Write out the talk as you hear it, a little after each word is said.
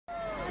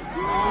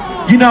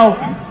You know,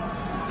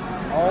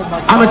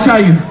 I'm gonna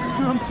tell you.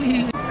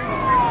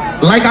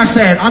 Like I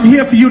said, I'm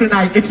here for you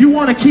tonight. If you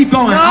want to keep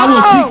going, I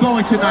will keep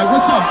going tonight.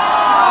 What's up?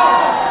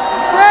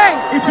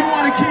 Frank! If you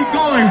want to keep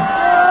going,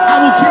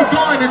 I will keep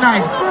going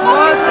tonight.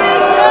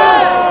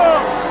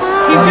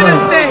 He's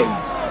gonna stay.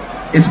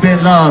 It's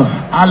been love.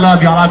 I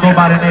love y'all. I go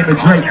by the name of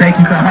Drake. Thank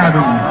you for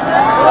having me.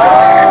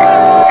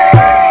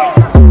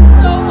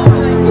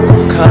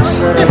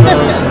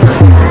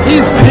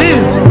 He's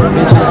pissed.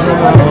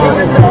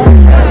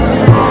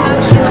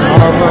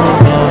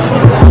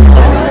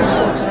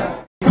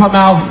 Come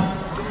out.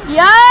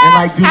 Yeah. And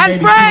like do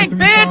And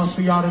Frank, songs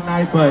for y'all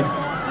tonight, but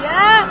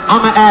Yeah.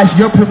 I'm gonna ask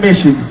your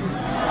permission,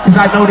 because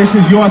I know this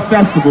is your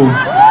festival.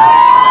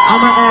 I'm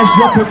gonna ask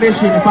your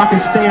permission if I can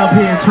stay up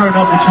here and turn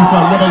up with you for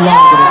a little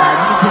longer tonight.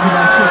 I'm gonna give you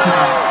that shit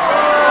tonight.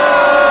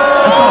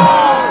 Let's go.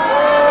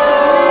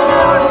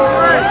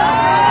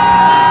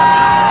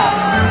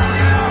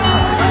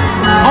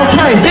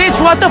 Okay. Bitch,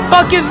 what the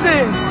fuck is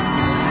this?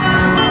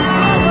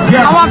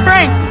 Yeah. I want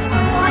Frank.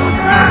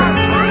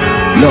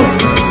 Look,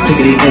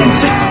 take it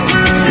easy.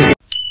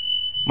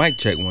 Mic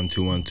check 1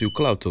 2 1 2.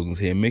 Clout tokens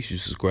here. Make sure you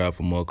subscribe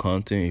for more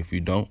content. If you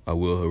don't, I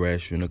will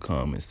harass you in the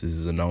comments. This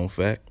is a known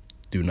fact.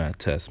 Do not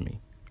test me.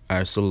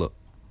 Alright, so look.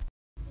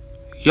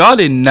 Y'all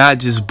did not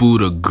just boo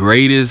the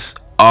greatest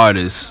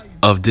artist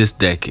of this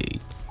decade.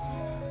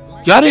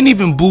 Y'all didn't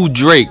even boo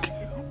Drake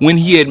when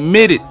he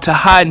admitted to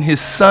hiding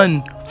his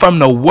son from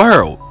the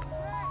world.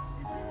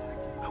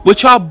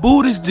 But y'all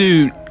boo this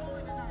dude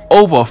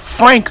over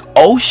Frank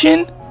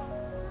Ocean?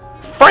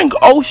 Frank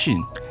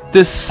Ocean,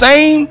 the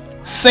same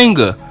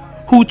singer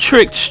who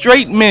tricked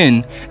straight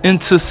men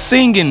into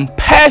singing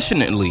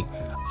passionately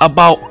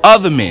about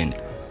other men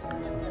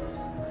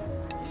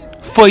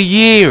for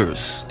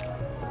years.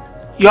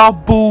 Y'all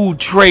booed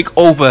Drake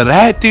over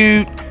that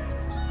dude?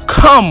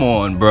 Come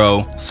on,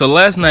 bro. So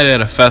last night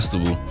at a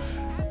festival,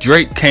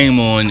 Drake came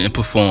on and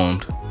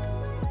performed,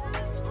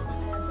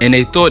 and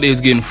they thought they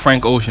was getting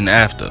Frank Ocean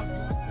after,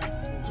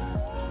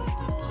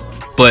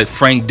 but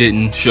Frank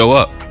didn't show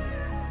up,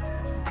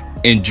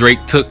 and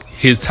Drake took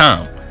his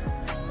time,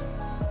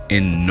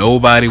 and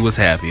nobody was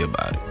happy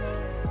about it.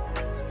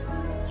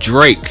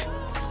 Drake,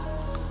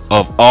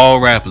 of all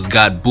rappers,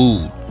 got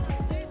booed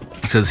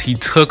because he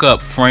took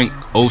up Frank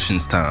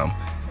Ocean's time,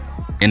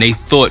 and they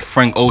thought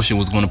Frank Ocean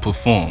was going to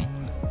perform,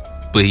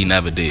 but he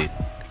never did.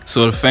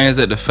 So the fans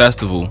at the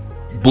festival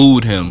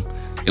booed him.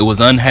 It was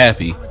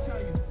unhappy,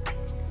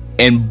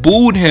 and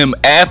booed him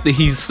after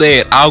he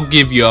said, "I'll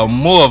give y'all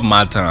more of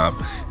my time,"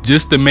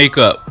 just to make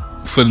up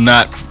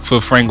for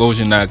Frank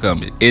Ocean not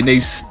coming. And they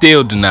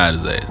still denied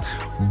his ass.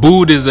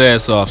 Booed his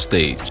ass off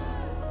stage.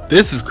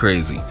 This is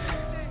crazy.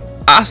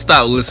 I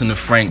stopped listening to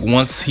Frank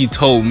once he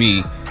told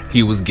me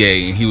he was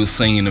gay and he was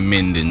singing to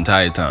men the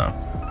entire time.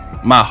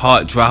 My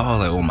heart dropped. I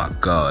was like, oh my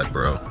god,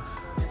 bro.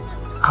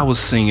 I was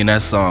singing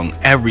that song,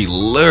 every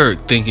lyric,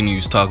 thinking he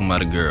was talking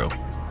about a girl.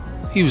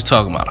 He was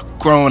talking about a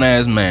grown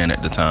ass man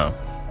at the time.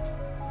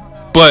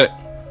 But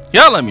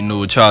y'all let me know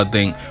what y'all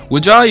think.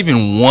 Would y'all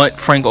even want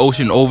Frank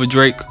Ocean over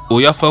Drake, or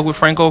y'all fuck with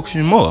Frank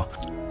Ocean more?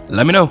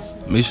 Let me know.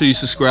 Make sure you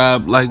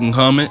subscribe, like, and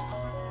comment.